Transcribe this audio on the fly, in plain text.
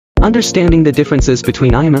Understanding the differences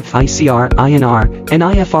between IMR, ICR, INR, and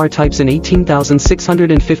IFR types in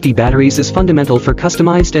 18,650 batteries is fundamental for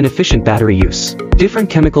customized and efficient battery use. Different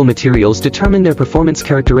chemical materials determine their performance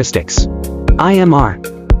characteristics. IMR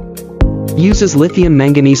uses lithium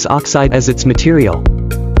manganese oxide as its material.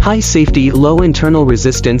 High safety, low internal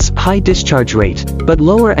resistance, high discharge rate, but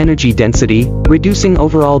lower energy density, reducing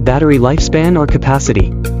overall battery lifespan or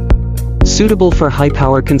capacity. Suitable for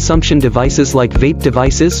high-power consumption devices like vape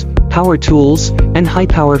devices, power tools, and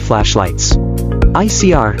high-power flashlights.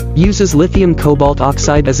 ICR uses lithium cobalt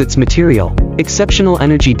oxide as its material. Exceptional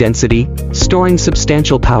energy density, storing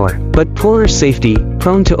substantial power, but poorer safety,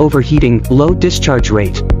 prone to overheating, low discharge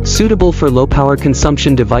rate. Suitable for low-power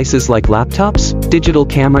consumption devices like laptops, digital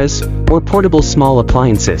cameras, or portable small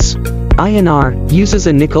appliances. INR uses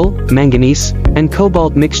a nickel, manganese, and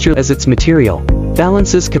cobalt mixture as its material.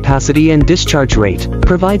 Balances capacity and discharge rate,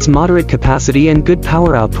 provides moderate capacity and good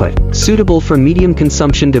power output, suitable for medium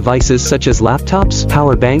consumption devices such as laptops,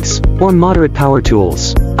 power banks, or moderate power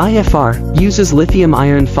tools. IFR uses lithium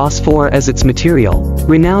iron phosphor as its material,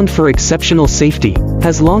 renowned for exceptional safety,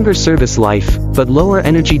 has longer service life, but lower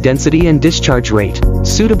energy density and discharge rate,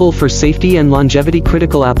 suitable for safety and longevity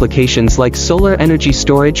critical applications like solar energy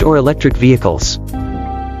storage or electric vehicles.